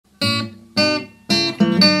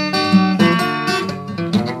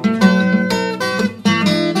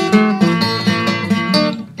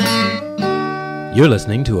You're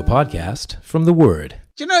listening to a podcast from The Word.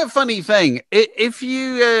 Do you know a funny thing? If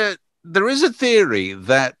you, there is a theory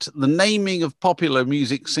that the naming of popular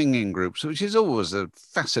music singing groups, which is always a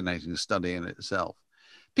fascinating study in itself,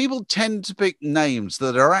 people tend to pick names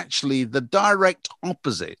that are actually the direct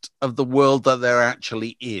opposite of the world that they're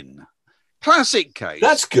actually in. Classic case.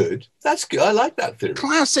 That's good. That's good. I like that theory.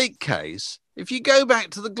 Classic case. If you go back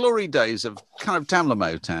to the glory days of kind of Tamla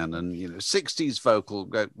Motown and, 60s vocal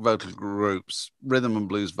groups, rhythm and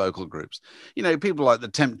blues vocal groups, people like the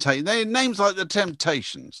Temptations, they names like the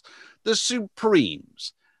Temptations, the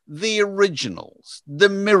Supremes, the Originals, the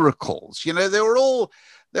Miracles, they were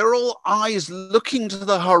all eyes looking to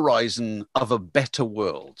the horizon of a better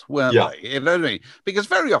world, weren't they? You know what I mean? Because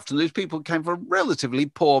very often those people came from relatively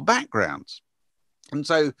poor backgrounds. And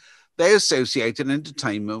so they associated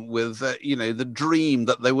entertainment with, the dream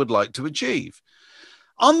that they would like to achieve.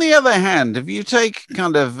 On the other hand, if you take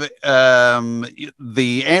kind of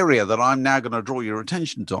the area that I'm now going to draw your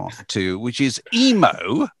attention to, which is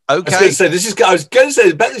emo, okay? I was going to say,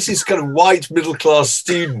 I bet this is kind of white middle-class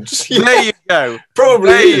students. There you go.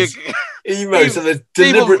 Probably is. Emo, so they're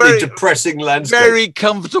deliberately depressing landscape. Very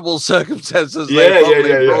comfortable circumstances they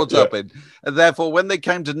probably brought up in. And therefore, when they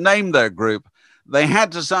came to name their group, they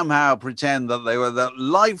had to somehow pretend that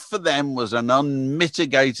life for them was an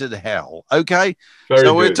unmitigated hell. Okay.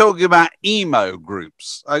 We're talking about emo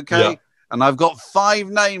groups. Okay. Yeah. And I've got 5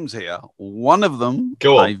 names here. One of them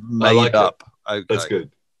I've made up. Okay. That's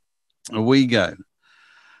good. Here we go.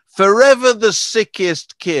 Forever the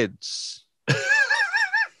Sickest Kids.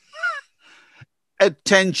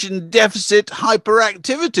 Attention Deficit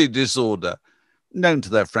Hyperactivity Disorder, known to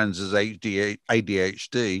their friends as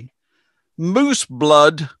ADHD. Moose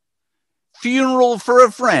Blood, Funeral for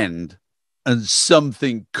a Friend, and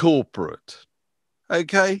Something Corporate.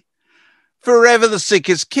 Okay? Forever the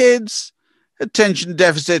Sickest Kids, Attention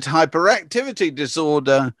Deficit Hyperactivity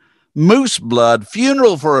Disorder, Moose Blood,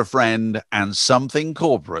 Funeral for a Friend, and Something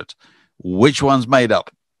Corporate. Which one's made up?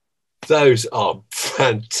 Those are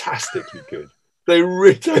fantastically good.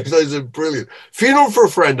 Those are brilliant. Funeral for a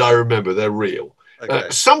Friend, I remember, they're real.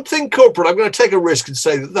 Okay. Something Corporate, I'm going to take a risk and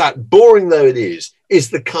say that, boring though it is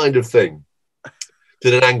the kind of thing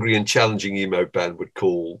that an angry and challenging emo band would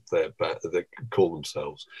call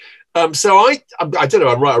themselves. So I don't know,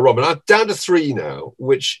 I'm right or wrong, but I'm down to 3 now,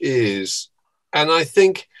 which is, and I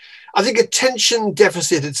think attention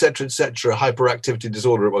deficit, etc., hyperactivity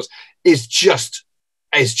disorder is just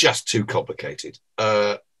too complicated.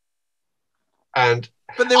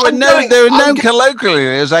 But they were known colloquially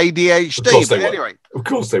as ADHD. But anyway, of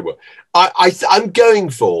course they were. I'm going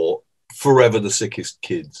for Forever the Sickest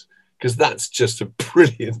Kids because that's just a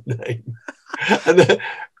brilliant name.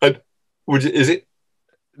 Is it?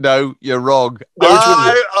 No, you're wrong. No,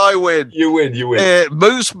 I win. You win.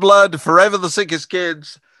 Moose Blood, Forever the Sickest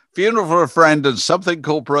Kids, Funeral for a Friend, and Something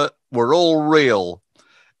Corporate were all real.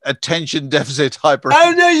 Attention Deficit Hyperactivity.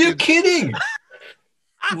 Oh no, you're kidding.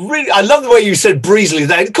 Really, I love the way you said breezily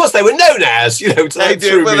that. Of course, they were known as, so that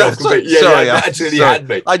threw me off a bit. That actually had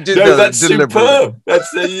me. I did that's superb.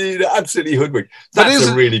 That's absolutely hoodwinked. That's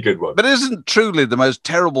a really good one. But isn't truly the most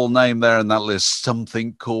terrible name there in that list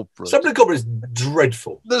Something Corporate? Something Corporate is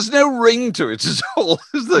dreadful. There's no ring to it at all,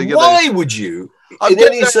 is there? Why would you, in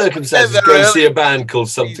any circumstances, go and see a band called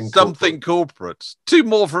Something Corporate? 2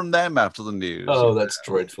 more from them after the news. Oh, that's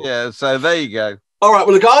dreadful. Yeah, so there you go. All right,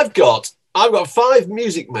 well, look, I've got 5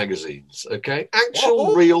 music magazines, okay?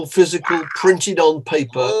 Actual, real, physical, printed on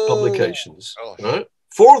paper publications. Right?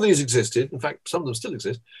 4 of these existed. In fact, some of them still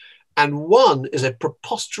exist. And 1 is a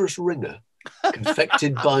preposterous ringer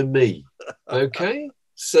confected by me. Okay?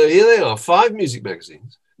 So here they are, 5 music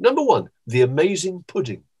magazines. Number 1, The Amazing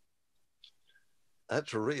Pudding.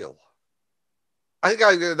 That's real. I think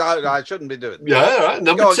I shouldn't be doing that. Yeah, all right.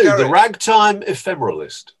 Number 2, The Ragtime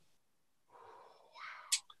Ephemeralist.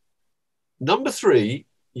 Number 3,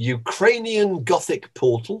 Ukrainian Gothic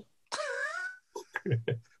Portal.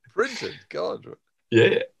 Printed, God.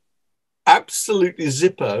 Yeah. Absolutely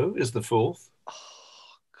Zippo is the 4th. Oh,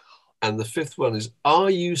 God. And the 5th one is Are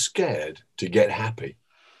You Scared to Get Happy?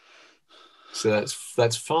 So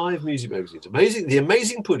that's 5 music magazines. The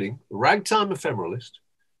Amazing Pudding, Ragtime Ephemeralist,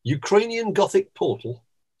 Ukrainian Gothic Portal,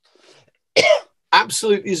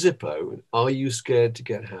 Absolutely Zippo, and Are You Scared to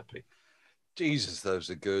Get Happy? Jesus, those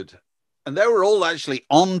are good. And they were all actually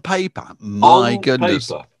on paper. My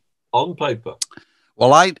goodness. On paper.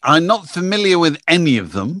 Well, I'm not familiar with any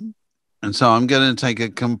of them. And so I'm going to take a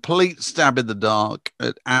complete stab in the dark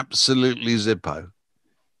at Absolutely Zippo.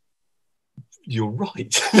 You're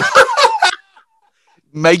right.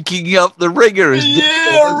 making up the ringer.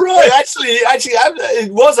 Yeah, right. Actually,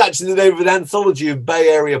 it was actually the name of an anthology of Bay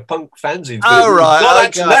Area punk fanzines. Oh, right. Not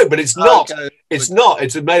actually, no, but it's not. Okay. It's not.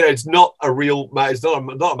 It's not a real. It's not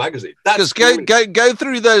a magazine. That's go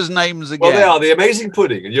through those names again. Well, they are the Amazing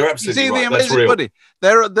Pudding, and you're absolutely right. The Amazing Pudding.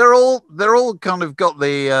 They're all kind of got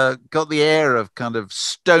the air of kind of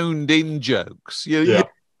stoned in jokes. You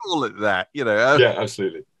call it that, Yeah,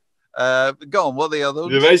 absolutely. Go on. What are the other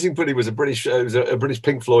ones? The Amazing Pudding was a British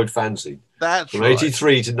Pink Floyd fanzine. That's from right.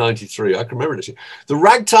 83 to 93. I can remember it. The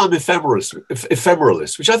Ragtime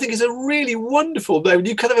Ephemeralist, which I think is a really wonderful name.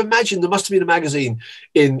 You kind of imagine there must have been a magazine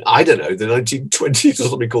in, I don't know, the 1920s or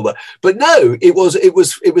something called that. But no,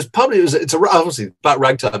 it's obviously about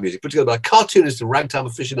ragtime music, put together by a cartoonist and ragtime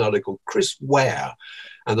aficionado called Chris Ware.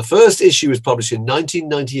 And the first issue was published in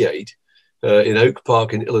 1998. In Oak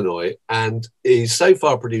Park in Illinois, and he's so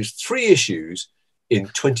far produced 3 issues in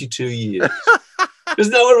 22 years.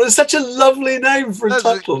 It's such a lovely name for a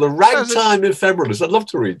title, The Ragtime Ephemeralist. I'd love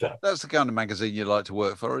to read that. That's the kind of magazine you like to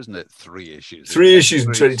work for, isn't it? 3 issues. 3 issues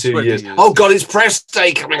in 22 years. Oh, God, it's press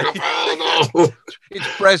day coming up. Oh, no. It's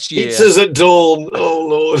press year. Pizzas at dawn. Oh,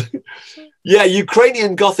 Lord. Yeah,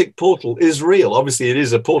 Ukrainian Gothic Portal is real. Obviously, it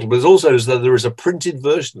is a portal, but it's also as though there is a printed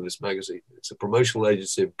version of this magazine. It's a promotional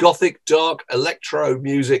agency of Gothic, dark, electro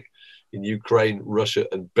music in Ukraine, Russia,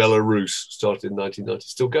 and Belarus. Started in 1990.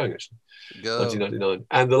 Still going, actually. 1999.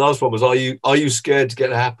 And the last one was Are You Scared to Get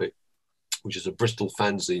Happy? Which is a Bristol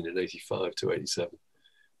fanzine in 85 to 87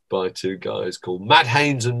 by 2 guys called Matt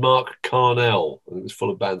Haynes and Mark Carnell. And it was full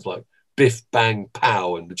of bands like Biff Bang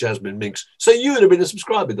Pow and the Jasmine Minks. So you would have been a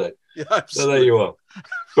subscriber, Dave. Yeah, absolutely. So there you are.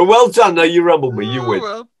 But well done. No, you rumbled me. You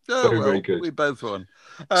win. Very good. We both won.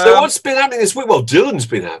 So what's been happening this week? Well, Dylan's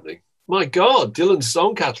been happening. My God, Dylan's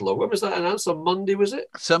song catalogue. When was that announced? On Monday, was it?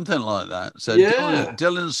 Something like that. So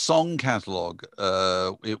Dylan's song catalogue,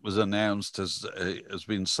 it was announced as has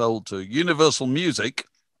been sold to Universal Music.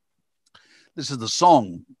 This is the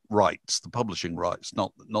song rights, the publishing rights,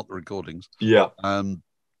 not the recordings. Yeah.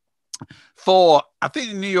 For, I think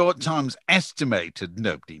the New York Times estimated,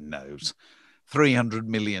 nobody knows, $300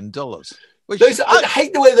 million. I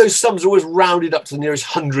hate the way those sums are always rounded up to the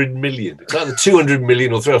nearest 100 million. It's either 200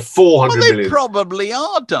 million or 400 million. They probably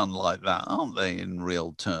are done like that, aren't they, in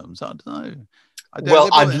real terms? I don't know.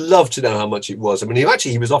 I'd love to know how much it was. I mean,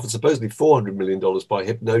 he was offered supposedly $400 million by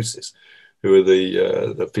Hypnosis, who are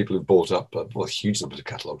the people who bought up a huge number of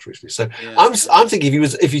catalogues recently. So yeah. I'm thinking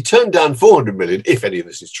if he turned down 400 million, if any of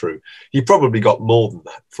this is true, he probably got more than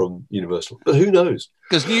that from Universal. But who knows?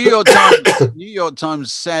 Because New York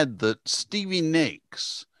Times said that Stevie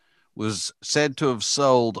Nicks was said to have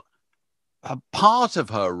sold a part of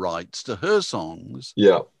her rights to her songs,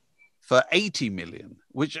 for $80 million,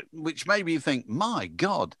 which made me think, my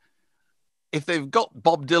God, if they've got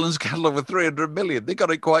Bob Dylan's catalogue for $300 million, they got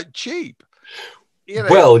it quite cheap.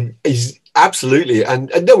 Well, he's absolutely.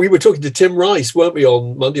 And no, we were talking to Tim Rice, weren't we,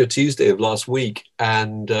 on Monday or Tuesday of last week,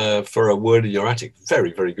 and for A Word in Your Attic,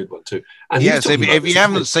 very, very good one too. And yes, if you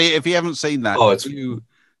haven't seen that, you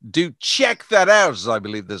do check that out, as I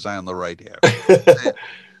believe they say on the radio.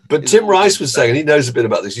 But Tim Rice was saying, and he knows a bit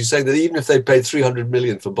about this, he's saying that even if they paid $300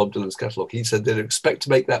 million for Bob Dylan's catalogue, he said they'd expect to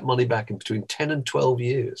make that money back in between 10 and 12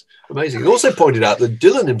 years. Amazing. He also pointed out that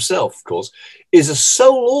Dylan himself, of course, is a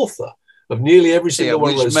sole author of nearly every single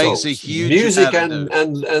one of those songs. A huge music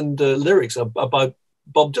and lyrics are by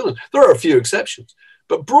Bob Dylan. There are a few exceptions.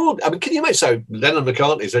 But can you imagine? So Lennon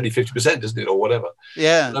McCartney is only 50%, isn't it, or whatever?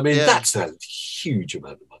 Yeah. I mean, that's a huge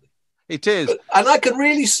amount of money. It is. And I can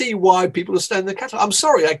really see why people are staying in the catalogue. I'm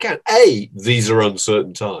sorry, I can't. These are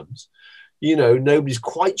uncertain times. Nobody's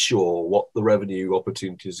quite sure what the revenue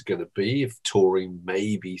opportunities are going to be, if touring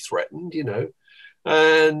may be threatened,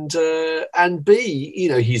 And B,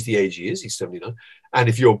 he's the age he is, he's 79. And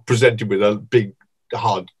if you're presented with a big,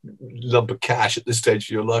 hard lump of cash at this stage of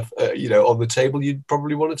your life, on the table, you'd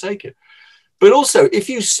probably want to take it. But also, if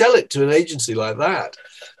you sell it to an agency like that,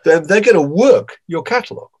 then they're going to work your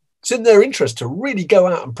catalogue. It's in their interest to really go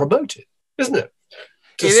out and promote it, isn't it?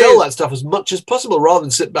 To sell that stuff as much as possible, rather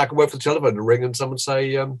than sit back and wait for the telephone to ring and someone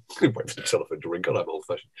say, wait for the telephone to ring, God, I'm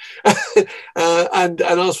old-fashioned, and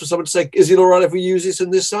ask for someone to say, is it all right if we use this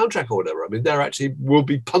in this soundtrack or whatever? I mean, they actually will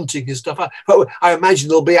be punting his stuff out. But I imagine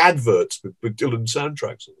there'll be adverts with Dylan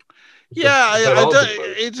soundtracks. Yeah,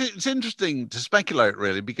 it's interesting to speculate,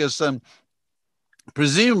 really, because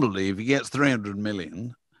presumably if he gets 300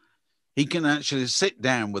 million, he can actually sit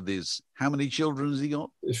down with his. How many children has he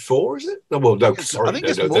got? It's 4, is it? No, well, no, sorry. I think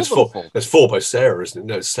it's more there's than 4. There's 4 by Sarah, isn't it?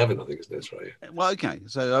 No, it's 7, I think, isn't it? That's right. Yeah. Well, okay,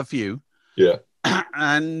 so a few. Yeah.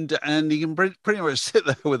 And he can pretty much sit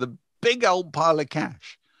there with a big old pile of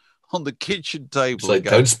cash on the kitchen table. Like,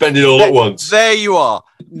 don't spend it all at once. There you are.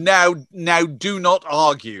 Now do not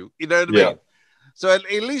argue. You know what I mean? So at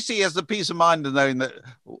least he has the peace of mind of knowing that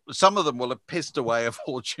some of them will have pissed away a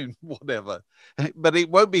fortune, whatever. But it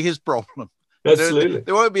won't be his problem. Absolutely.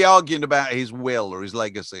 They won't be arguing about his will or his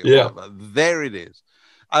legacy or whatever. There it is.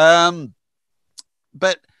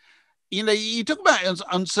 But, you know, you talk about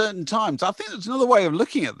uncertain times. I think there's another way of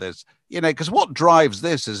looking at this, you know, because what drives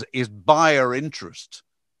this is buyer interest.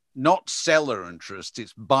 Not seller interest,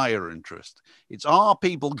 it's buyer interest. It's are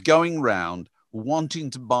people going round wanting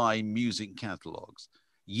to buy music catalogues?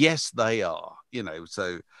 Yes, they are. You know,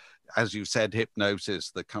 so as you said,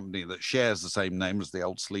 Hypnosis, the company that shares the same name as the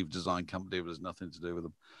old sleeve design company, but has nothing to do with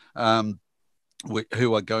them,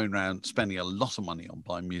 who are going around spending a lot of money on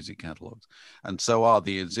buying music catalogues. And so are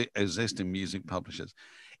the existing music publishers.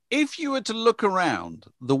 If you were to look around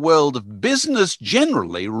the world of business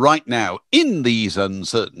generally right now in these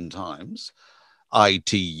uncertain times,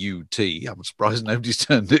 ITUT, I'm surprised nobody's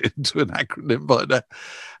turned it into an acronym by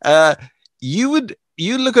now,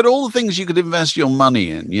 you look at all the things you could invest your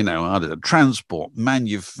money in, you know, I don't know, transport,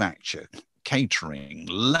 manufacture, catering,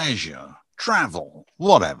 leisure, travel,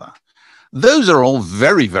 whatever. Those are all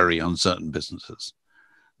very, very uncertain businesses.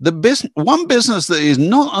 One business that is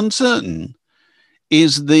not uncertain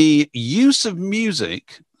is the use of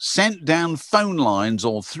music sent down phone lines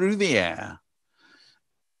or through the air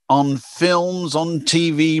on films, on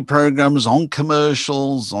TV programs, on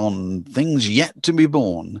commercials, on things yet to be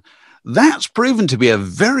born. That's proven to be a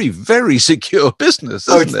very, very secure business,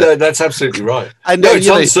 isn't it? That's absolutely right. And it's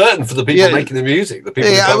uncertain for the people making the music, the people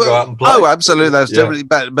who can't go out and play. Oh, absolutely. That's definitely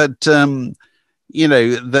bad. But you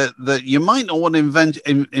know, that you might not want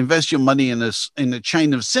to invest your money in a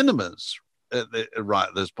chain of cinemas right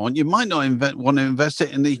at this point. You might not want to invest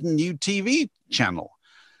it in a new TV channel,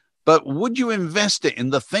 but would you invest it in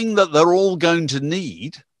the thing that they're all going to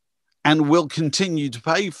need and will continue to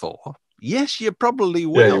pay for? Yes, you probably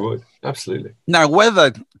will. Yeah, you would. Absolutely. Now,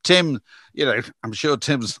 whether Tim, you know, I'm sure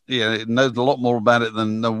Tim's, you know, knows a lot more about it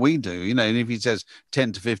than we do, you know, and if he says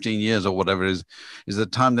 10 to 15 years or whatever is the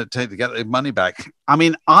time that take to get their money back. I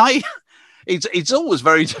mean, it's always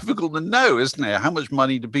very difficult to know, isn't it? How much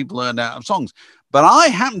money do people earn out of songs? But I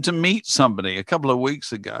happened to meet somebody a couple of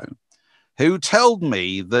weeks ago who told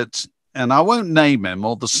me that, and I won't name him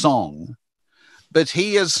or the song, but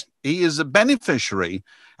he is a beneficiary.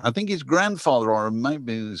 I think his grandfather, or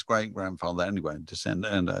maybe his great grandfather, anyway,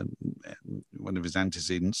 one of his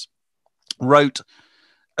antecedents, wrote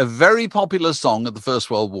a very popular song of the First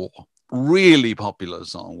World War. Really popular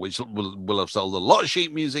song, which will have sold a lot of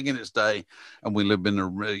sheet music in its day, and will have been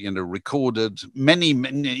recorded many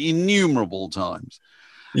innumerable times.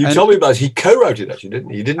 You told me about it. He co-wrote it, actually, didn't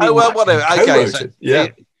he? He didn't. Oh well, whatever.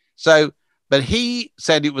 Okay, so but he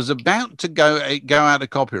said it was about to go out of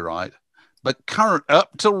copyright, but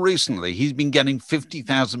up till recently, he's been getting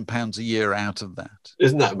 £50,000 a year out of that.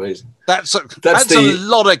 Isn't that amazing? That's a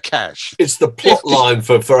lot of cash. It's the plot line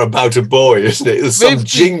for About a Boy, isn't it? There's some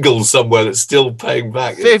jingle somewhere that's still paying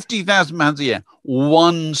back. £50,000 a year,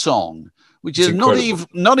 one song, which is not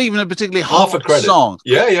even a particularly half a credit song.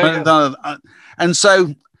 Yeah. And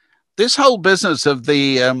so this whole business of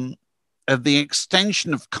the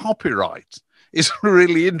extension of copyright is a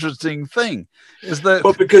really interesting thing.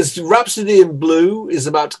 Well, because Rhapsody in Blue is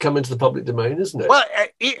about to come into the public domain, isn't it? Well,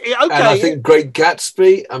 okay. And I think Great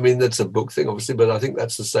Gatsby, I mean, that's a book thing, obviously, but I think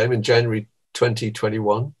that's the same in January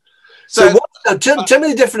 2021. So tell me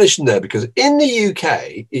the definition there, because in the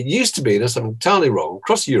UK, it used to be, unless I'm entirely wrong,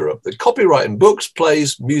 across Europe, that copyright in books,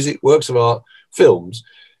 plays, music, works of art, films,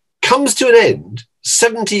 comes to an end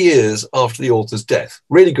 70 years after the author's death.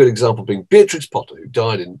 Really good example being Beatrix Potter, who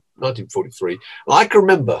died in 1943. And I can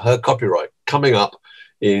remember her copyright coming up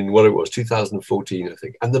in 2014, I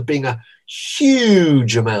think, and there being a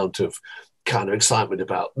huge amount of kind of excitement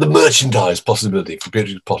about the merchandise possibility for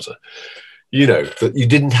Beatrix Potter. You know, that you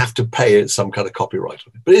didn't have to pay some kind of copyright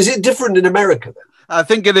on it. But is it different in America then? I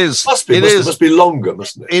think it is. It must be longer,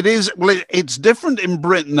 mustn't it? It is. Well, it's different in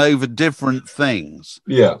Britain over different things.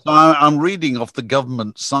 Yeah. So I'm reading off the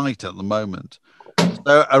government site at the moment.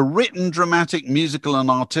 So a written, dramatic, musical, and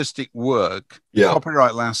artistic work,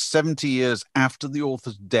 copyright lasts 70 years after the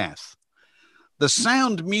author's death. The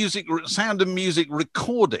sound and music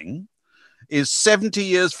recording is 70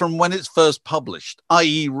 years from when it's first published,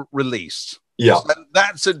 i.e. released. Yeah. So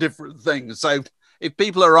that's a different thing. So if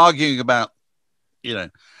people are arguing about, you know,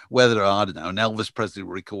 whether, I don't know, an Elvis Presley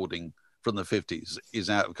recording from the 50s is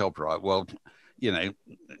out of copyright, well, you know,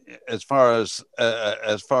 as far as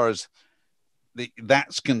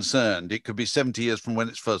that's concerned, it could be 70 years from when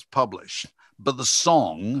it's first published. But the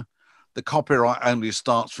song, the copyright only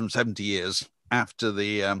starts from 70 years after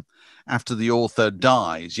the author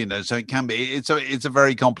dies, so it can be, it's a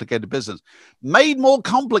very complicated business, made more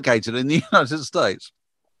complicated in the United States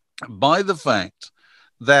by the fact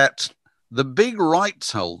that the big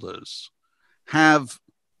rights holders have,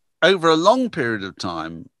 over a long period of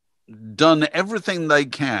time, done everything they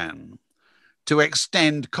can to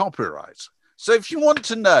extend copyright. So if you want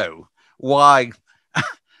to know why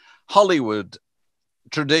Hollywood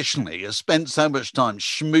traditionally has spent so much time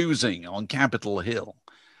schmoozing on Capitol Hill,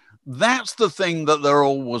 that's the thing that they're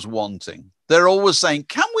always wanting. They're always saying,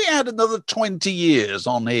 can we add another 20 years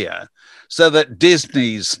on here so that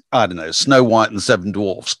Disney's, I don't know, Snow White and the Seven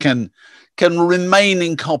Dwarfs can remain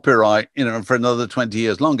in copyright, for another 20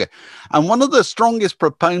 years longer. And one of the strongest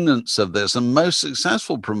proponents of this and most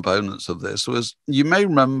successful proponents of this was, you may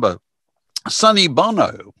remember, Sonny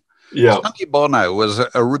Bono. Yeah. Sonny Bono was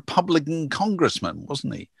a Republican congressman,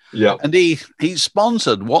 wasn't he? Yeah. And he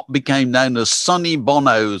sponsored what became known as Sonny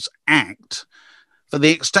Bono's Act for the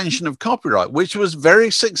extension of copyright, which was very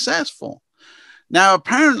successful. Now,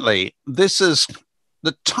 apparently,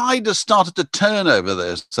 the tide has started to turn over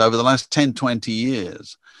this over the last 10, 20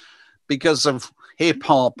 years because of hip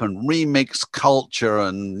hop and remix culture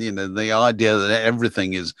and, the idea that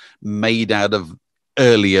everything is made out of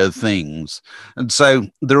earlier things. And so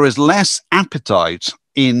there is less appetite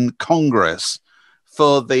in Congress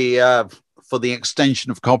for the extension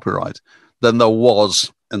of copyright than there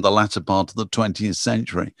was in the latter part of the 20th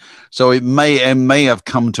century. So it may have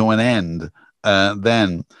come to an end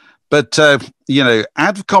then. But,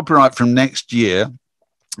 out of copyright from next year,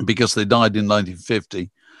 because they died in 1950,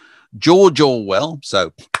 George Orwell,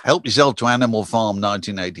 so Help Yourself to Animal Farm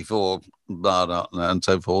 1984, and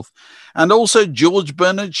so forth, and also George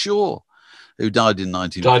Bernard Shaw, who died in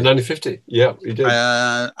 1950. Died in 1950, yeah, he did.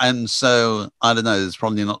 And so, I don't know, there's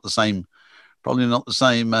probably not the same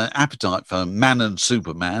appetite for Man and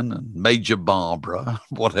Superman and Major Barbara,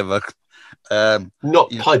 whatever.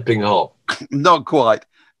 Not piping hot. Not quite.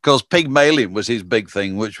 Because Pygmalion was his big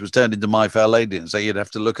thing, which was turned into My Fair Lady. And so you'd have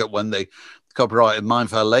to look at when the copyright of My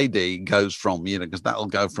Fair Lady goes from, because that'll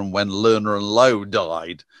go from when Lerner and Lowe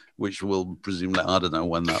died, which will presumably, I don't know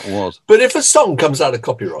when that was. But if a song comes out of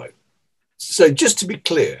copyright, so just to be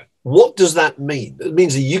clear, what does that mean? It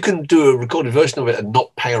means that you can do a recorded version of it and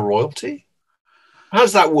not pay a royalty? How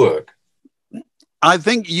does that work? I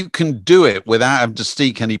think you can do it without having to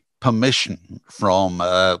seek any permission from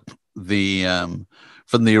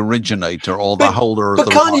the originator or the holder of the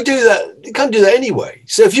rights. But can't you do that? You can't do that anyway.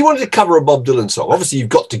 So if you wanted to cover a Bob Dylan song, obviously you've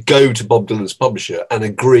got to go to Bob Dylan's publisher and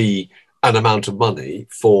agree an amount of money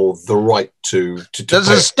for the right to There's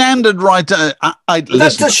pay. A standard right. Surely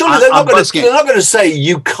they're not going to say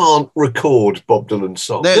you can't record Bob Dylan's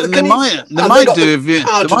song. They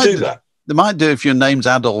might do if your name's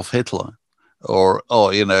Adolf Hitler, or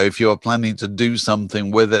if you're planning to do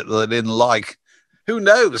something with it that they didn't like. Who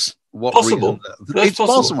knows? What possible? It's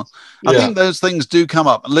possible. I think those things do come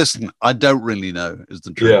up. Listen, I don't really know is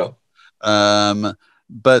the truth. Yeah.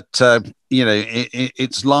 But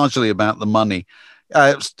it's largely about the money.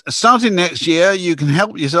 Starting next year, you can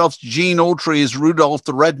help yourself to Gene Autry's Rudolph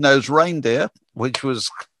the Red-Nosed Reindeer, which was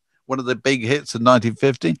one of the big hits in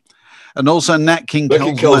 1950, and also Nat King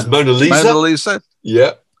Cole's Mona Lisa.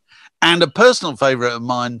 Yeah. And a personal favorite of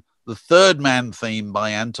mine, the Third Man theme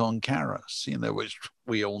by Anton Karas, which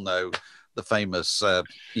we all know, the famous, The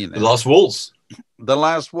Last Waltz. The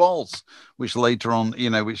Last Waltz, which later on,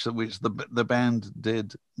 which the band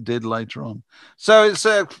did later on. So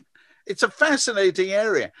it's a fascinating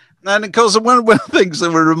area. And of course, one of the things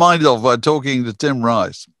that we're reminded of by talking to Tim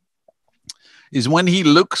Rice is when he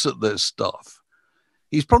looks at this stuff,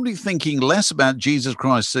 he's probably thinking less about Jesus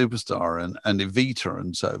Christ Superstar and Evita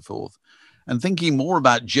and so forth, and thinking more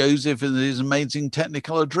about Joseph and his amazing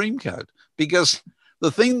Technicolor Dreamcoat, because the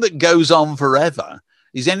thing that goes on forever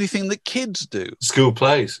is anything that kids do. School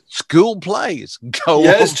plays go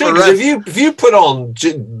it's true. Because if you put on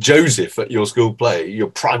Joseph at your school play, your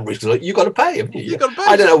primary school, you've got to pay, haven't you? Got to pay.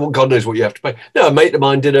 I don't know what God knows what you have to pay. No, a mate of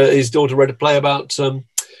mine his daughter read a play about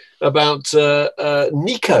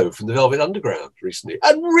Nico from the Velvet Underground recently.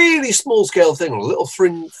 A really small scale thing on a little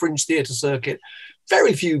fringe theatre circuit.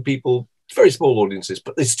 Very few people, very small audiences,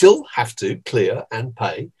 but they still have to clear and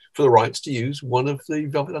pay for the rights to use one of the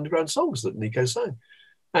Velvet Underground songs that Nico sang.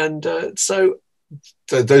 And so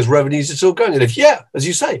those revenues are still going. And as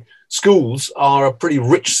you say, schools are a pretty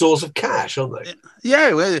rich source of cash, aren't they?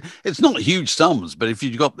 Yeah, well, it's not huge sums, but if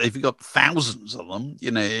you've got thousands of them,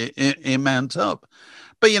 it amounts up.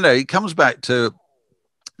 But, it comes back to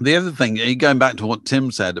the other thing, going back to what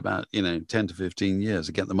Tim said about, 10 to 15 years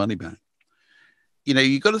to get the money back.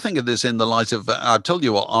 You've got to think of this in the light of, I told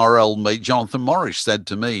you what RL mate Jonathan Morris said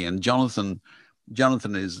to me, and Jonathan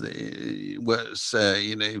is works,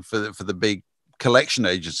 for the big collection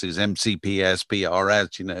agencies, MCPS,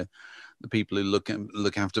 PRS, the people who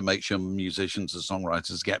look after make sure musicians and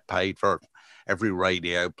songwriters get paid for every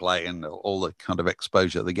radio play and all the kind of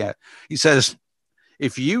exposure they get. He says,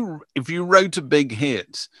 if you wrote a big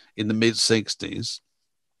hit in the mid-60s,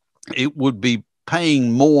 it would be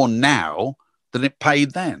paying more now than it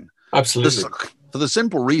paid then. Absolutely. For the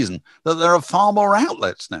simple reason that there are far more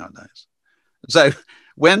outlets nowadays. So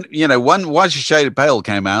when, Why's Your Shade of Pale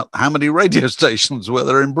came out, how many radio stations were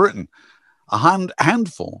there in Britain? A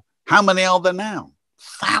handful. How many are there now?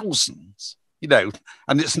 Thousands.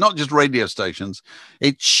 And it's not just radio stations.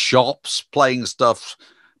 It's shops playing stuff,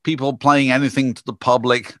 people playing anything to the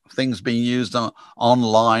public, things being used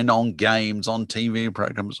online, on games, on TV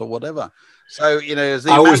programs or whatever. So, I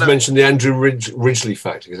always mention the Andrew Ridgeley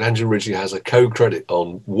factor, because Andrew Ridgeley has a co-credit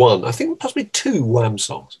on one, I think possibly two Wham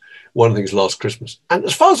songs. One of things Last Christmas. And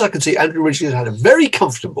as far as I can see, Andrew Ridgeley has had a very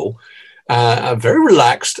comfortable, very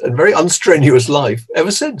relaxed and very unstrenuous life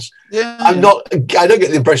ever since. Yeah. I don't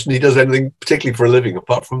get the impression he does anything particularly for a living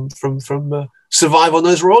apart from survive on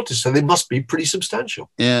those royalties. So they must be pretty substantial.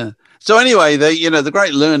 Yeah. So anyway, the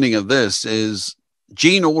great learning of this is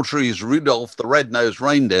Gene Autry's Rudolph the Red-Nosed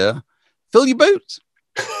Reindeer. Fill your boots.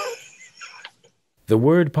 The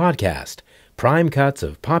Word Podcast. Prime cuts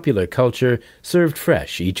of popular culture served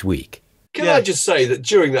fresh each week. Can I just say that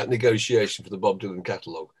during that negotiation for the Bob Dylan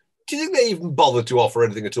catalogue, do you think they even bothered to offer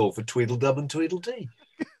anything at all for Tweedledum and Tweedledee?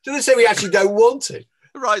 Do they say we actually don't want it?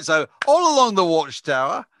 Right, so all along the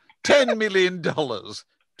Watchtower, $10 million.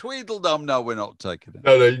 Tweedledum, no, we're not taking it.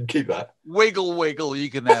 No, you can keep that. Wiggle, wiggle, you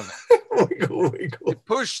can have it. Wiggle. They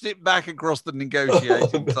pushed it back across the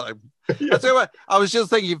negotiating time. Yeah. So I was just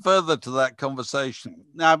thinking further to that conversation.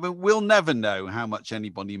 Now, we'll never know how much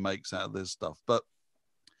anybody makes out of this stuff, but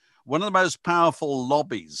one of the most powerful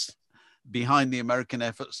lobbies behind the American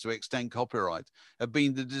efforts to extend copyright have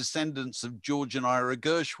been the descendants of George and Ira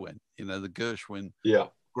Gershwin, the Gershwin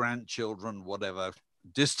grandchildren, whatever,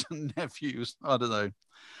 distant nephews, I don't know.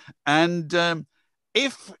 And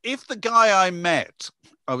if the guy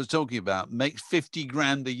I was talking about makes 50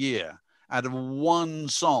 grand a year out of one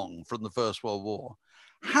song from the First World War,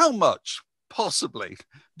 how much possibly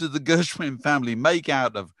did the Gershwin family make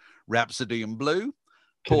out of Rhapsody in Blue,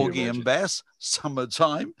 Porgy and Bess,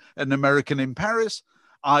 Summertime, An American in Paris,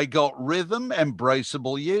 I Got Rhythm,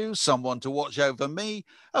 Embraceable You, Someone to Watch Over Me,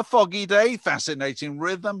 A Foggy Day, Fascinating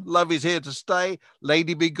Rhythm, Love Is Here to Stay,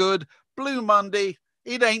 Lady Be Good, Blue Monday,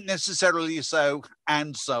 It Ain't Necessarily So,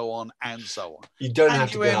 and so on and so on. You don't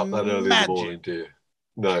have to get up that early in the morning, do you?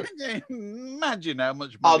 No. Imagine how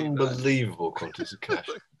much money. Unbelievable quantities of cash.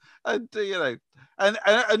 and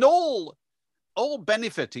all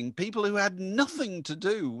benefiting people who had nothing to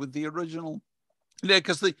do with the original.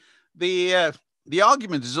 Because the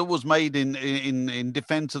argument is always made in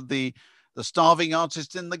defense of the starving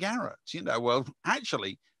artist in the garret. Well,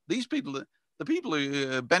 actually, these people, the people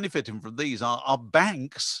who are benefiting from these are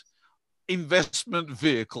banks, investment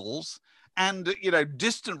vehicles, and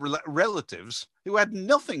distant relatives who had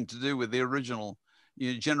nothing to do with the original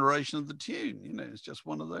generation of the tune. It's just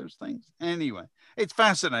one of those things. Anyway, it's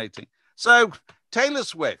fascinating. So Taylor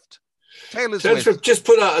Swift just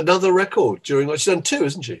put out another record during, she's done two,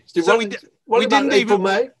 isn't she?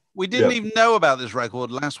 We didn't even know about this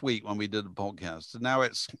record last week when we did the podcast. And now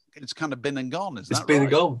it's kind of been and gone. It's been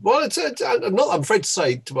and gone. Well, I'm afraid to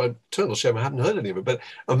say, to my eternal shame, I haven't heard any of it, but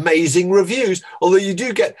amazing reviews. Although you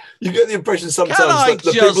get the impression sometimes that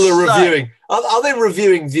the people are reviewing. Are they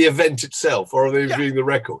reviewing the event itself, or are they reviewing the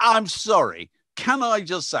record? I'm sorry. Can I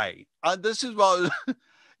just say, this is what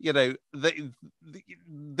the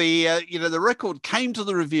record came to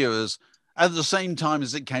the reviewers at the same time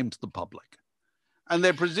as it came to the public. And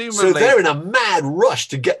they're presumably... So they're in a mad rush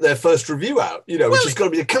to get their first review out, which has got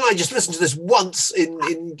to be, can I just listen to this once in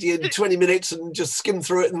 20 minutes and just skim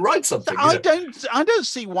through it and write something? I don't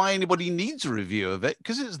see why anybody needs a review of it,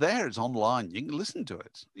 because it's there, it's online, you can listen to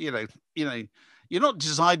it. You're not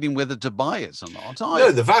deciding whether to buy it or not.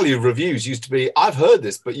 No, the value of reviews used to be, I've heard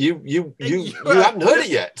this, but you haven't heard it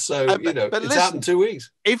yet. So, it's out in 2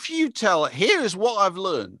 weeks. If you here's what I've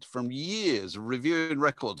learned from years of reviewing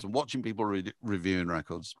records and watching people reviewing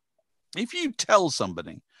records. If you tell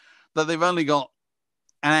somebody that they've only got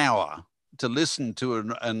an hour to listen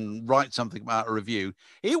to and write something about a review,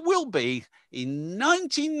 it will be, in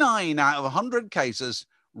 99 out of 100 cases,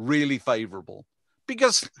 really favorable.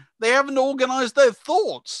 because they haven't organized their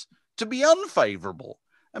thoughts to be unfavorable.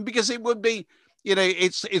 And because it would be,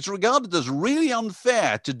 it's regarded as really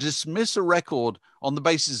unfair to dismiss a record on the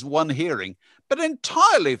basis of one hearing, but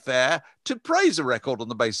entirely fair to praise a record on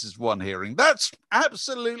the basis of one hearing. That's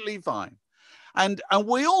absolutely fine. And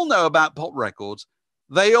we all know about pop records.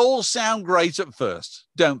 They all sound great at first,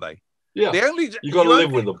 don't they? Yeah. You got to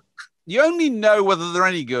live with them. You only know whether they're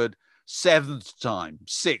any good seventh time,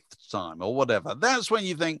 sixth time, or whatever. That's when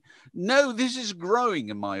you think, no, this is growing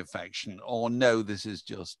in my affection, or no, this is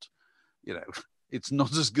just, it's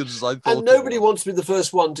not as good as I thought. And nobody wants to be the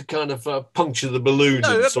first one to kind of puncture the balloon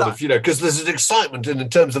because there's an excitement in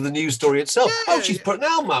terms of the news story itself. She's put an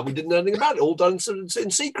album out. We didn't know anything about it. All done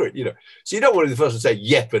in secret, So you don't want to be the first to say,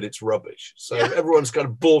 yeah, but it's rubbish. So everyone's kind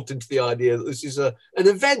of bought into the idea that this is an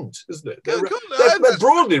event, isn't it? They're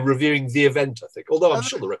broadly reviewing the event, I think, although I'm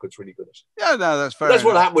sure the record's really good. Yeah, no, that's fair. That's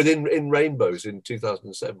what happened with In Rainbows in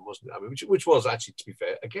 2007, wasn't it? I mean, which was actually, to be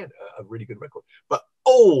fair, again, a really good record. But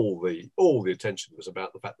all the attention was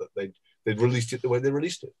about the fact that they'd released it the way they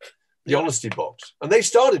released it, the honesty box, and they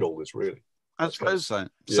started all this really. I suppose so.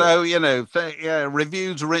 Yeah. So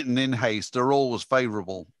reviews written in haste are always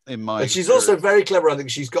favourable in my. And she's also very clever. I think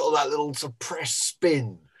she's got that little suppressed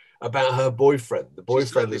spin about her boyfriend. The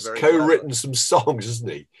boyfriend has co-written some songs, isn't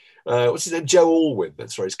he? What's his name? Joe Alwyn.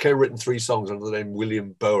 That's right. He's co-written 3 songs under the name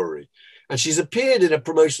William Bowery. And she's appeared in a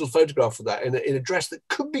promotional photograph for that in a dress that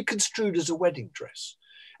could be construed as a wedding dress.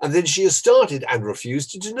 And then she has started and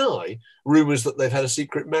refused to deny rumours that they've had a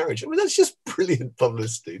secret marriage. I mean, that's just brilliant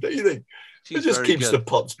publicity, don't you think? It just keeps the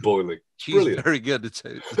pots boiling. She's brilliant. Very good at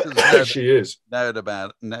it. She is. No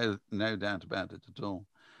doubt about it at all.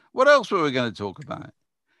 What else were we going to talk about?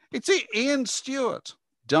 It's Ian Stewart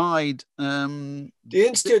died. Ian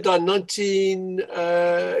Stewart died in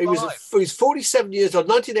he was 47 years old.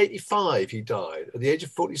 1985 he died at the age of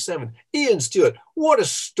 47. Ian Stewart, what a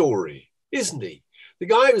story, isn't he? The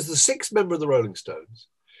guy was the 6th member of the Rolling Stones,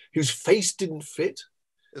 whose face didn't fit.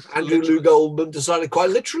 Andrew Lou Goldman decided quite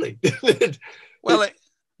literally. Well,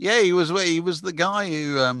 he was the guy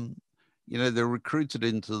who, they recruited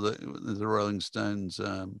into the Rolling Stones.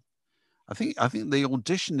 I think they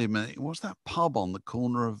auditioned him. It was that pub on the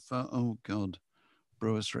corner of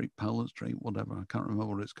Brewer Street, Powell Street, whatever. I can't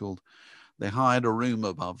remember what it's called. They hired a room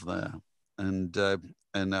above there, and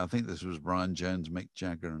I think this was Brian Jones, Mick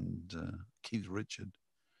Jagger, and Keith Richard,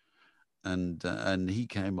 and he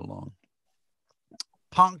came along,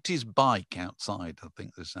 parked his bike outside, I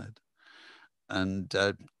think they said, and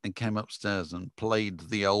came upstairs and played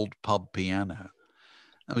the old pub piano.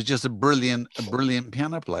 It was just a brilliant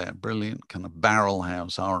piano player, brilliant kind of barrel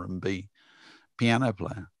house R&B piano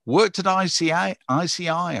player. Worked at ICI,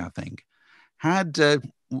 I think.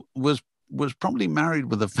 Was probably married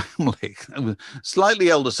with a family,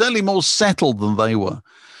 slightly older, certainly more settled than they were.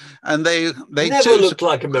 And they never looked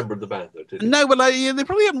like a member of the band, though, did he? No, but they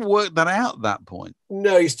probably hadn't worked that out at that point.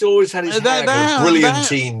 No, he still always had his hair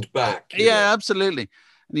brilliantined back. Yeah, absolutely.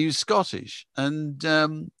 And he was Scottish. And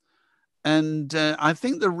I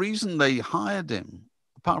think the reason they hired him,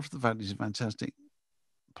 apart from the fact he's a fantastic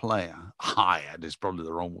player, hired is probably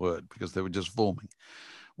the wrong word because they were just forming,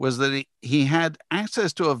 was that he had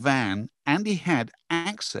access to a van and he had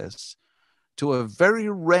access to a very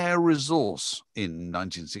rare resource in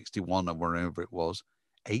 1961 or wherever it was,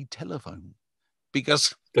 a telephone.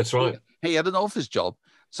 Because that's right, he had an office job.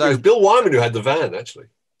 So it was Bill Wyman who had the van, actually.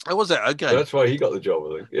 Oh, was it? Okay. So that's why he got the job,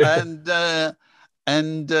 I think. Yeah.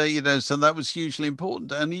 So that was hugely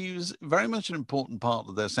important, and he was very much an important part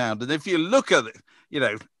of their sound. And if you look at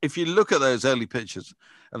those early pictures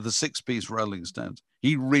of the 6-piece Rolling Stones,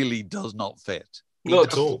 he really does not fit.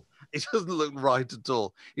 Not at all. It doesn't look right at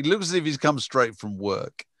all. It looks as if he's come straight from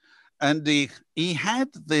work. And he had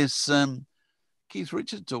this, Keith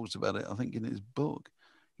Richards talks about it, I think, in his book.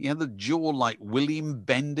 He had the jaw like William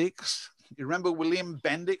Bendix. You remember William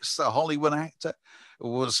Bendix, the Hollywood actor,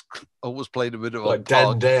 who always played a bit of like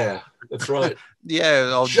Dan Dare. That's right.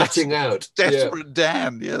 Yeah, shutting out. Desperate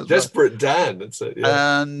Dan. Yeah, Desperate Dan. That's it.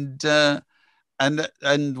 Yeah.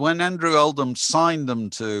 And when Andrew Oldham signed them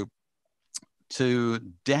to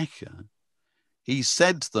Decca, he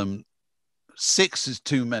said to them, 6 is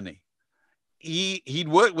too many. He'd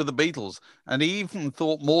worked with the Beatles, and he even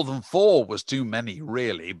thought more than 4 was too many,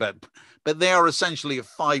 really. But they are essentially a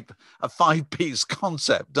 5-piece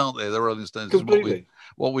concept, aren't they? The Rolling Stones Completely. Is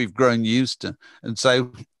what we've grown used to, and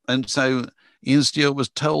so Ian Stewart was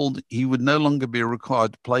told he would no longer be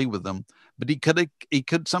required to play with them, but he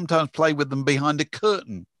could sometimes play with them behind a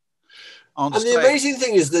curtain. And the amazing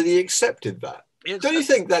thing is that he accepted that. Don't you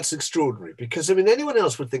think that's extraordinary? Because, I mean, anyone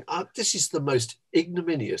else would think, this is the most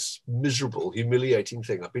ignominious, miserable, humiliating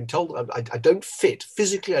thing. I've been told I don't fit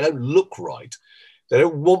physically. I don't look right. They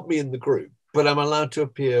don't want me in the group, but I'm allowed to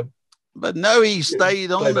appear. But no, he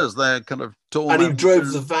stayed on as their kind of tour. And he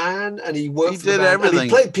drove the van, and he worked. He did everything. And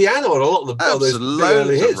he played piano on a lot of those big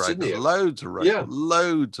early hits, didn't he? Loads of records,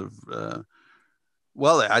 loads of.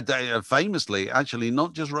 Well, famously, actually,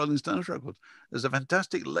 not just Rolling Stones records. There's a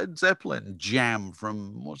fantastic Led Zeppelin jam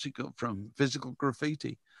from from Physical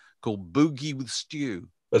Graffiti called Boogie with Stu.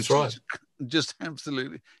 That's right. Just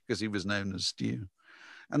absolutely, because he was known as Stu.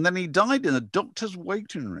 And then he died in a doctor's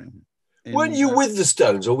waiting room. Weren't you with the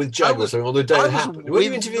Stones or with Jag or something on the day it happened? Were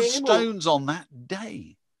you interviewing the Stones on that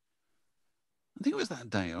day? I think it was that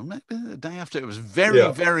day, or maybe the day after. It was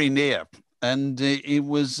very near. And it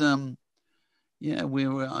was... we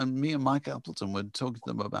were. Me and Mike Appleton were talking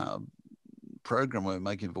to them about a program we were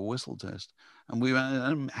making for Whistle Test, and we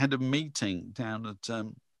had a meeting down at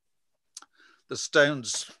the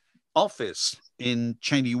Stones office in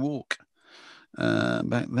Cheney Walk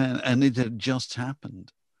back then, and it had just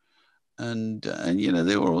happened, and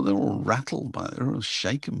they were all rattled by it, they were all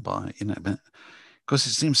shaken by it, because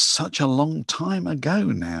it seems such a long time ago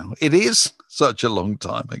now. It is such a long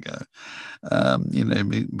time ago,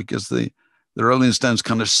 because the Rolling Stones'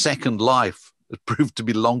 kind of second life has proved to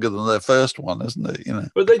be longer than their first one, hasn't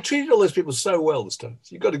it? But they treated all those people so well, the Stones.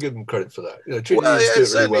 You've got to give them credit for that. Treated Ian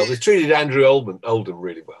Stewart really well. They treated Andrew Oldham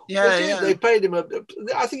really well. They paid him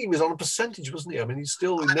I think he was on a percentage, wasn't he? I mean, he's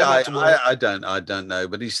still. I don't know,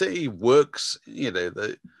 but he works.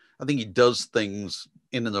 I think he does things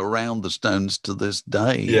in and around the Stones to this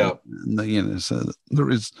day. Yeah. So there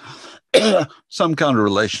is some kind of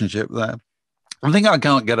relationship there. The thing I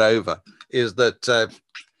can't get over is that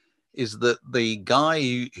the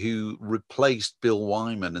guy who replaced Bill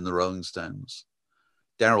Wyman in the Rolling Stones,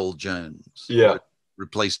 Darryl Jones,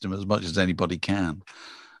 replaced him as much as anybody can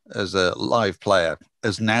as a live player,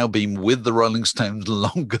 has now been with the Rolling Stones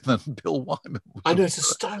longer than Bill Wyman. I know, it's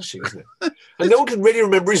astonishing, isn't it? And no one can really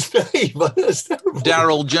remember his name. That's terrible.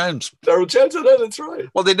 Darryl Jones. Darryl Jones, I know, that's right.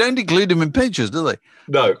 Well, they don't include him in pictures, do they?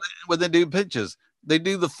 No. When they do pictures, they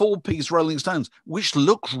do the 4-piece Rolling Stones, which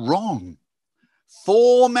looks wrong.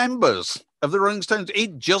 4 members of the Rolling Stones.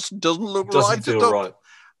 It just doesn't look right. Doesn't feel right.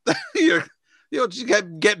 you just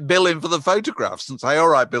get Bill in for the photographs and say, all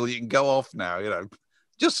right, Bill, you can go off now.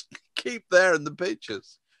 Just keep there in the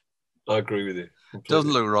pictures. I agree with you. Completely.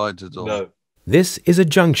 Doesn't look right at all. No. This is a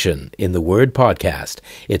junction in the word podcast.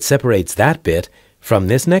 It separates that bit from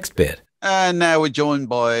this next bit. And now we're joined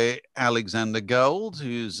by Alexander Gold,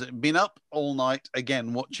 who's been up all night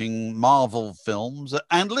again watching Marvel films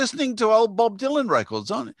and listening to old Bob Dylan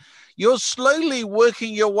records, aren't you? You're slowly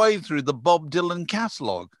working your way through the Bob Dylan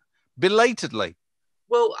catalogue, belatedly.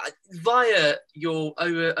 Well, via your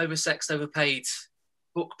oversexed, overpaid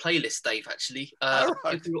book playlist, Dave, actually.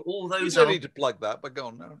 Right. All those. You don't need to plug that, but go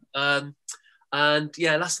on now. And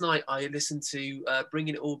last night I listened to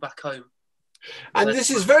Bringing It All Back Home. And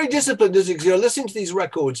this is very disciplined, isn't it? Because you're listening to these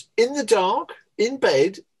records in the dark, in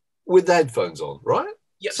bed, with the headphones on, right?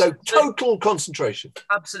 Yep. So total concentration.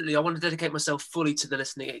 Absolutely. I want to dedicate myself fully to the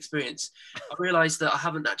listening experience. I realised that I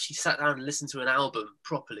haven't actually sat down and listened to an album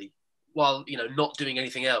properly while, not doing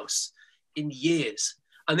anything else in years.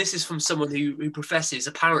 And this is from someone who professes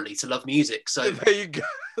apparently to love music. So there you go.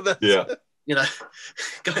 Yeah.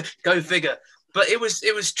 Go figure. But it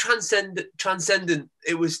was transcendent.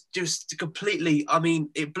 It was just completely,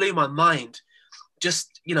 it blew my mind.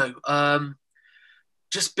 Just,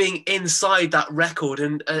 just being inside that record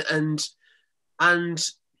and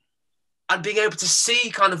being able to see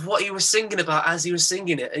kind of what he was singing about as he was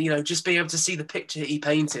singing it. And, just being able to see the picture he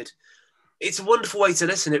painted. It's a wonderful way to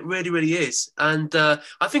listen. It really, really is. And I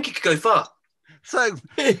think it could go far. So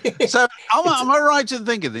am I right in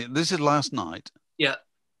thinking, this is last night? Yeah.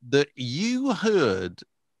 That you heard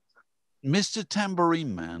Mr.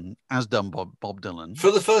 Tambourine Man as done by Bob Dylan for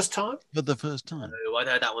the first time. For the first time. No, I'd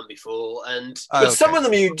heard that one before, but some of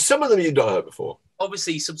them you'd not heard before.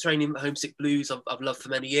 Obviously, Subterranean Homesick Blues I've loved for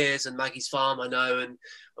many years, and Maggie's Farm I know, and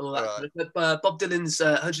all that. Right. But Bob Dylan's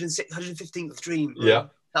 115th Dream. Yeah.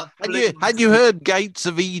 Had you heard Gates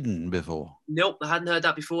of Eden before? Nope, I hadn't heard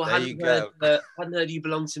that before. I hadn't heard You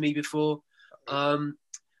Belong to Me before.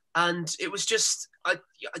 And it was just, I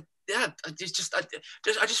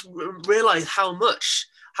just realized how much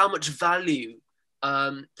value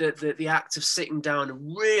the act of sitting down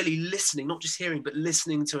and really listening, not just hearing, but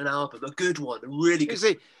listening to an album, a good one, a really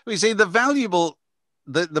good. We see the valuable,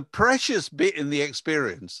 the precious bit in the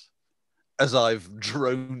experience, as I've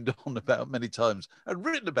droned on about many times and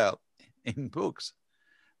written about in books.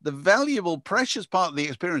 The valuable, precious part of the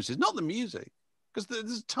experience is not the music, because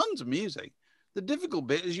there's tons of music. The difficult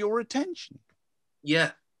bit is your attention.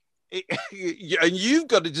 Yeah. And you've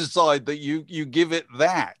got to decide that you give it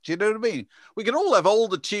that. Do you know what I mean? We can all have all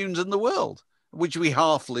the tunes in the world, which we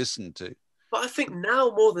half listen to. But I think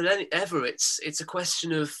now more than ever, it's a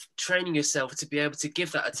question of training yourself to be able to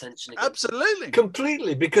give that attention again. Absolutely.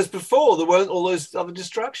 Completely, because before there weren't all those other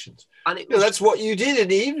distractions. And that's what you did in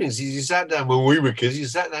the evenings. You sat down, when we were kids, you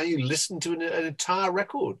sat down, you listened to an entire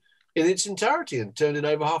record in its entirety and turned it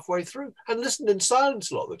over halfway through and listened in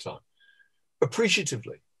silence a lot of the time,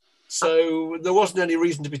 appreciatively. So there wasn't any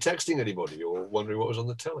reason to be texting anybody or wondering what was on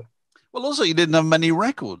the telly. Well, also, you didn't have many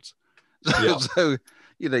records. Yeah. So,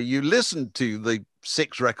 you listened to the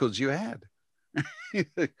 6 records you had.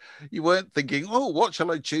 You weren't thinking, oh, what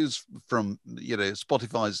shall I choose from,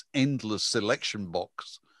 Spotify's endless selection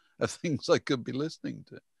box of things I could be listening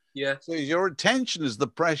to. Yeah. So your attention is the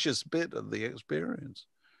precious bit of the experience.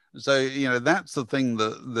 So, that's the thing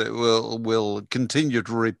that will continue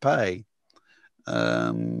to repay.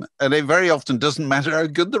 And it very often doesn't matter how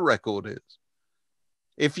good the record is.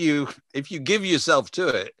 If you give yourself to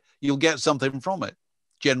it, you'll get something from it,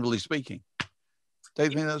 generally speaking.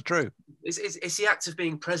 Don't you think that's true? It's the act of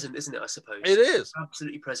being present, isn't it, I suppose? It is.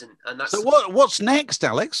 Absolutely present. And that's so what's next,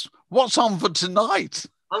 Alex? What's on for tonight?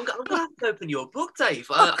 I'm going to have to open your book, Dave.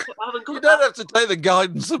 I haven't got You don't have to take the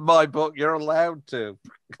guidance of my book. You're allowed to.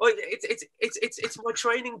 Well, it's my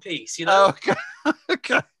training piece, Oh, okay.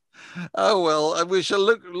 Okay. Oh, well, we shall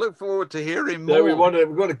look forward to hearing more. We've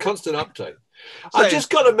got a constant update. I've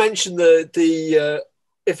just got to mention the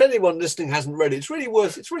if anyone listening hasn't read it, it's really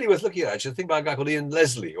worth looking at. Actually, I think by a guy called Ian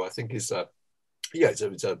Leslie, who I think is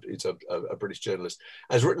it's a British journalist,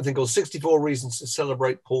 has written a thing called 64 Reasons to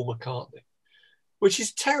Celebrate Paul McCartney, which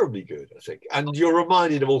is terribly good, I think. And you're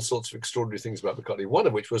reminded of all sorts of extraordinary things about McCartney, one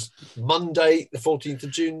of which was Monday, the 14th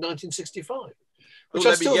of June, 1965. Which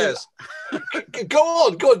I still guess. Go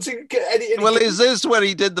on. Well, is this where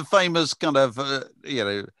he did the famous kind of,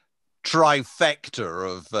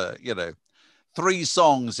 trifecta of, 3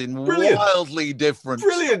 songs in wildly different...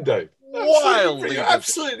 Brilliant, Dave. Wildly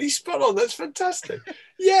absolutely spot on. That's fantastic.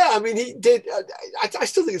 Yeah, I mean, he did. I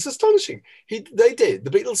still think it's astonishing. The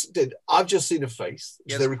Beatles did I've Just Seen a Face,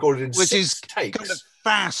 which they recorded in 6 takes. Kind of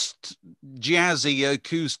fast, jazzy,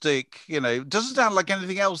 acoustic, doesn't sound like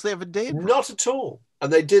anything else they ever did. Not at all.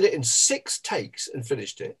 And they did it in 6 takes and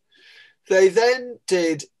finished it. They then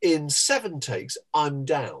did in 7 takes I'm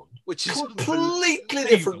Down, which is completely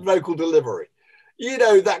different vocal delivery.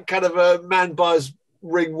 That kind of a man buys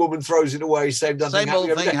ring, woman throws it away, same old thing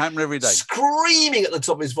happening every day. Screaming at the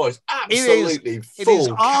top of his voice. Absolutely. It is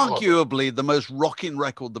arguably the most rocking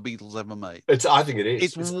record the Beatles ever made. I think it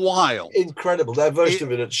is. It's wild. Incredible. Their version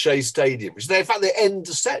of it at Shea Stadium, which in fact they end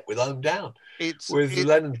the set with I'm Down. With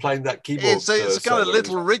Lennon playing that keyboard. It's kind of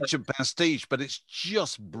Little Richard pastiche, but it's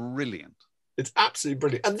just brilliant. It's absolutely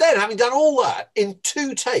brilliant. And then, having done all that in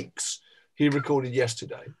 2 takes, he recorded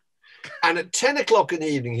Yesterday. And at 10 o'clock in the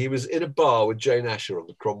evening, he was in a bar with Jane Asher on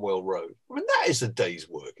the Cromwell Road. I mean, that is a day's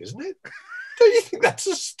work, isn't it? Don't you think that's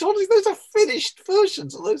astonishing? Those are finished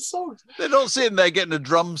versions of those songs. They're not sitting there getting a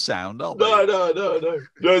drum sound, are they? No.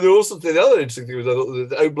 There also the other interesting thing was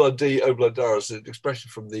I thought the Oblad Dara is an expression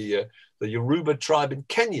from the Yoruba tribe in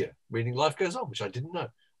Kenya, meaning life goes on, which I didn't know.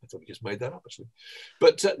 I thought he just made that up, actually.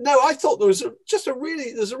 But no, I thought there's a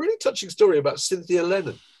really touching story about Cynthia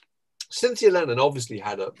Lennon. Cynthia Lennon obviously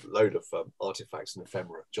had a load of artifacts and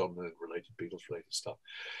ephemera, John Lennon-related, Beatles-related stuff.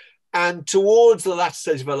 And towards the latter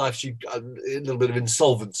stage of her life, a little bit of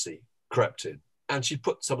insolvency crept in. And she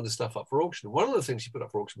put some of the stuff up for auction. One of the things she put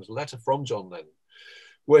up for auction was a letter from John Lennon,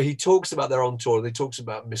 where he talks about their on tour, and he talks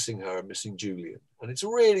about missing her and missing Julian. And it's a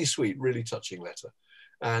really sweet, really touching letter.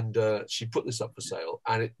 And she put this up for sale,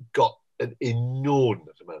 and it got an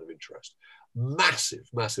inordinate amount of interest. Massive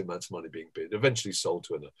amounts of money being bid, eventually sold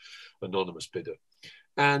to an anonymous bidder.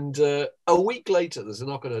 And a week later, there's a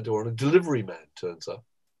knock on her door, and a delivery man turns up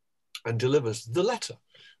and delivers the letter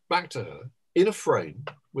back to her in a frame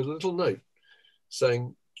with a little note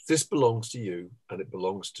saying, "This belongs to you, and it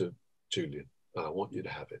belongs to Julian, and I want you to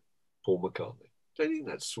have it. Paul McCartney." Don't you think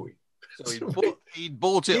that's sweet? So he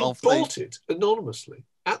bought it anonymously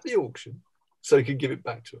at the auction so he could give it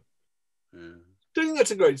back to her. Yeah. Don't you think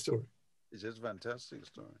that's a great story? It's a fantastic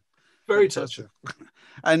story. Very touching.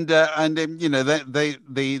 And the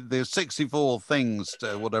 64 things,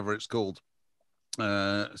 whatever it's called,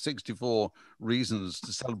 64 reasons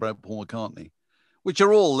to celebrate Paul McCartney, which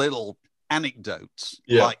are all little anecdotes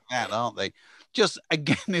like that, aren't they? Just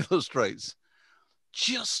again illustrates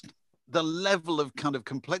just the level of kind of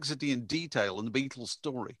complexity and detail in the Beatles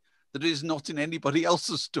story that is not in anybody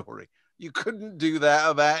else's story. You couldn't do that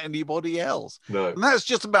about anybody else. No. And that's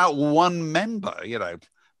just about one member, you know.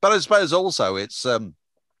 But I suppose also it's an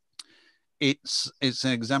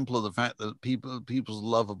example of the fact that people's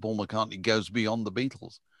love of Paul McCartney goes beyond the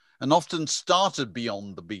Beatles, and often started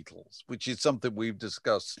beyond the Beatles, which is something we've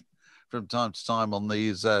discussed from time to time on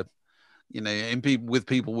these, with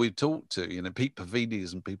people we've talked to, Pete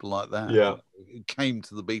Pavides and people like that. Yeah, who came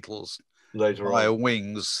to the Beatles later via on,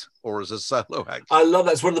 Wings or as a solo act. I love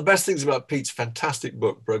that. It's one of the best things about Pete's fantastic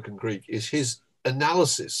book, Broken Creek, is his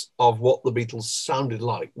analysis of what the Beatles sounded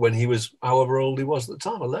like when he was however old he was at the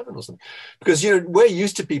time, 11 or something. Because we're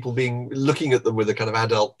used to people looking at them with a kind of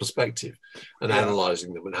adult perspective and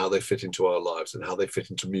analysing them and how they fit into our lives and how they fit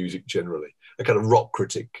into music generally, a kind of rock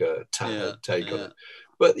critic take on it.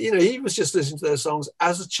 But he was just listening to their songs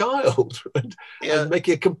as a child and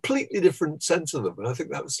making a completely different sense of them, and I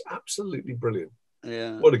think that was absolutely brilliant.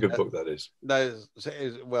 Yeah, what a good book that is. No,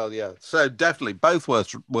 well, yeah. So definitely both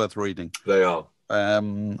worth reading. They are.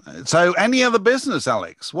 So any other business,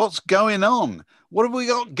 Alex? What's going on? What have we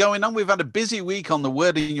got going on? We've had a busy week on the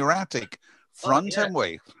Word in Your Attic front, haven't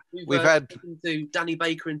we? We've had to Danny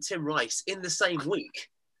Baker and Tim Rice in the same week.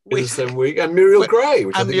 In the same week, and Muriel Gray,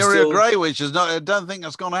 which is not. I don't think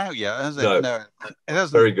that's gone out yet, has it? No, it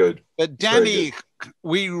hasn't. Very good. But Danny,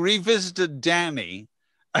 we revisited Danny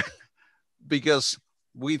because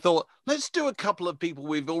we thought, let's do a couple of people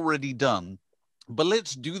we've already done, but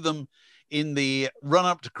let's do them in the run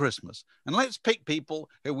up to Christmas, and let's pick people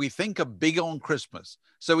who we think are big on Christmas.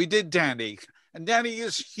 So we did Danny, and Danny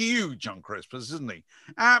is huge on Christmas, isn't he?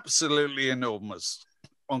 Absolutely enormous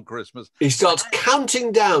on Christmas. He starts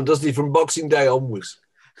counting down, doesn't he, from Boxing Day onwards?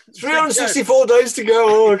 364 days to go.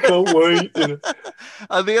 Oh, I can't wait.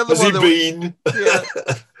 And the other Has he been?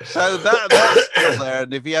 So that's still there,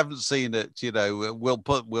 and if you haven't seen it, we'll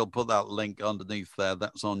put that link underneath there.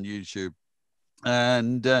 That's on YouTube.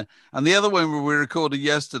 And the other one we recorded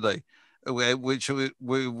yesterday, which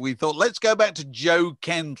we thought, let's go back to Jo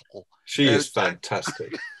Kendall. She is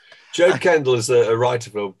fantastic. Jo Kendall is a writer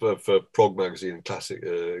for Prog magazine and classic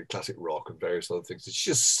rock and various other things.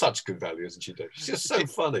 She's just such good value, isn't she, Dave? She's just so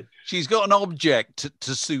funny. She's got an object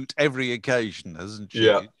to suit every occasion, hasn't she?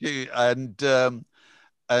 Yeah.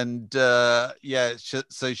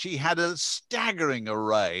 So she had a staggering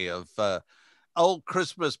array of old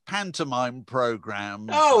Christmas pantomime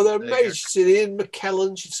programs. Oh, they're amazing. She's seen Ian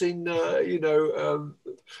McKellen. She's seen,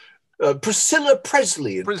 Priscilla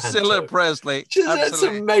Presley. Presley. That's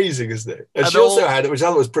amazing, isn't it? And she also had, which I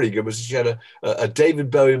thought was pretty good, was she had a David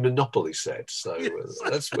Bowie Monopoly set. So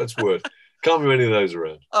that's worth. Can't be many of those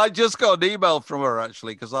around. I just got an email from her,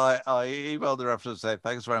 actually, because I emailed her after to say,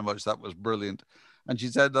 thanks very much. That was brilliant. And she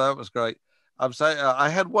said, that was great. I'm saying I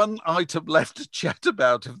had one item left to chat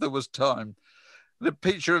about if there was time. The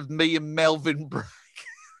picture of me and Melvin Bragg.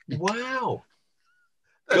 Wow.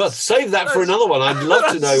 God, save that for another one. I'd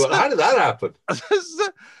love to know how did that happen?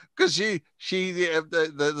 Because the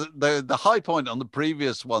high point on the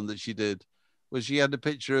previous one that she did was she had a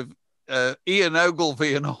picture of Ian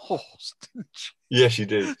Ogilvy and a horse, didn't she? Yes, she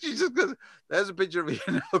did. She just goes, there's a picture of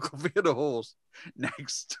Ian Ogilvy and a horse.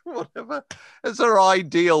 Next, whatever. It's her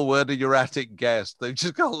ideal Word in Your Attic guest. They've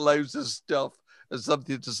just got loads of stuff and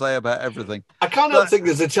something to say about everything. I can't think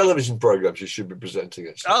there's a television program she should be presenting,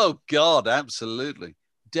 actually. Oh, God, absolutely.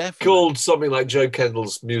 Definitely. Called something like Jo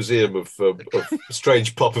Kendall's Museum of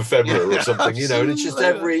Strange Pop Ephemera or something, absolutely. And it's just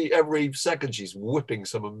every second she's whipping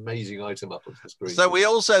some amazing item up on the screen. So we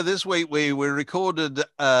also, this week, we recorded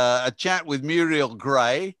a chat with Muriel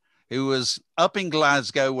Gray, who was up in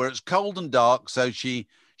Glasgow where it's cold and dark. So she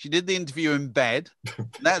did the interview in bed.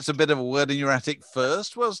 That's a bit of a Word in Your Attic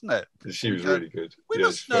first, wasn't it? She was really good. We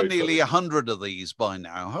must have done nearly 100 of these by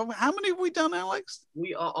now. How many have we done, Alex?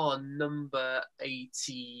 We are on number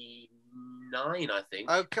 89, I think.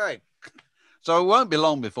 Okay. So it won't be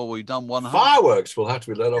long before we've done 100. Fireworks will have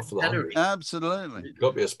to be let off for the 100. Absolutely. It's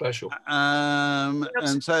got to be a special. And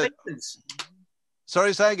so...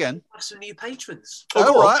 Sorry, say again. We have some new patrons.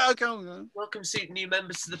 Oh, right. Okay. Welcome to new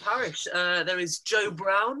members to the parish. There is Joe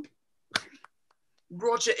Brown,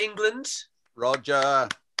 Roger England. Roger.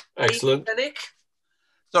 Excellent. Ian Fennick.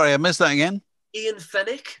 Sorry, I missed that again. Ian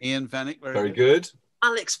Fennick. Ian Fennick. Very good.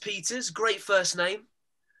 Alex Peters, great first name.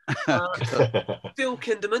 Phil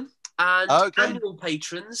Kinderman. And annual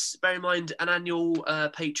patrons, bear in mind, an annual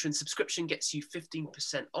patron subscription gets you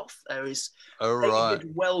 15% off. There is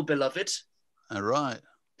David Well-Beloved. All right.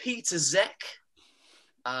 Peter Zeck,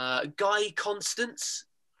 Guy Constance,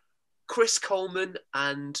 Chris Coleman,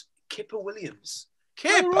 and Kipper Williams.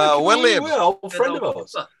 Kip, right, William. Well, friend of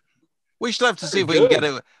ours. We should have to see if Very we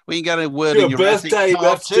can get a word do in a your birthday. We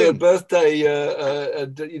have to do a cartoon. birthday,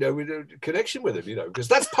 with a connection with him, because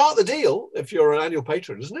that's part of the deal. If you're an annual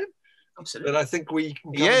patron, isn't it? Absolutely. But I think we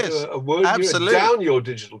can come and do a word down your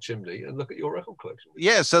digital chimney and look at your record collection.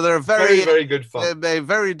 Yeah, so there are very, very good fun.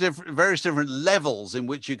 Various different levels in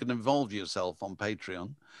which you can involve yourself on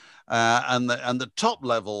Patreon. And the top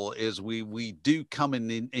level is we do come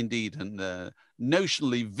in indeed and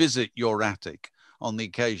notionally visit your attic on the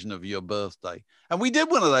occasion of your birthday, and we did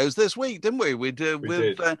one of those this week, didn't we? We did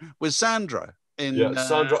with Sandra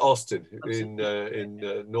Sandra Austin in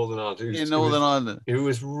Northern Ireland. Who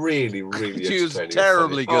was really, really she was entertaining.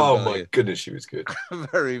 terribly good. Oh my goodness, she was good.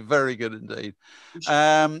 Very, very good indeed.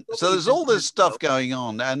 So there's all this stuff going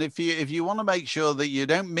on, and if you want to make sure that you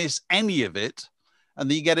don't miss any of it, and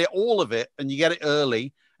that you get all of it, and you get it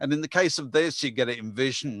early, and in the case of this, you get it in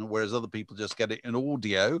vision, whereas other people just get it in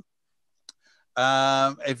audio.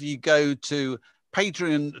 If you go to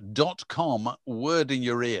patreon.com, word in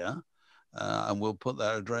your ear, and we'll put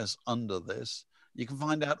that address under this, you can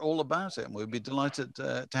find out all about it, and we'd be delighted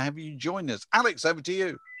to have you join us. Alex, over to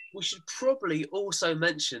you. We should probably also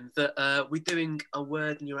mention that we're doing a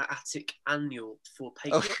Word in Your Attic annual for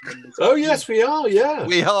Patreon. Oh, yes, we are. Yeah,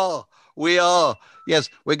 we are. Yes,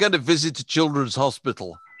 we're going to visit a children's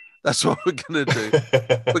hospital. That's what we're going to do.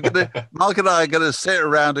 Mark and I are going to sit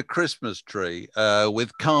around a Christmas tree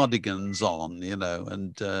with cardigans on,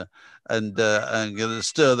 and going to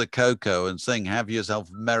stir the cocoa and sing "Have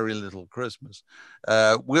Yourself a Merry Little Christmas."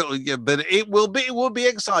 But it will be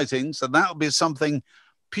exciting. So that'll be something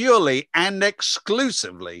purely and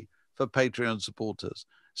exclusively for Patreon supporters.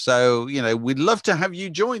 So we'd love to have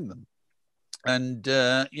you join them, and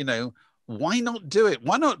why not do it?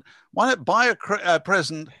 Why not buy a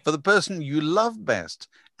present for the person you love best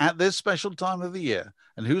at this special time of the year?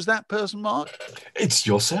 And who's that person, Mark? It's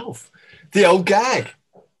yourself. The old gag.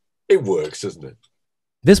 It works, doesn't it?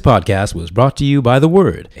 This podcast was brought to you by The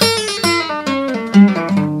Word.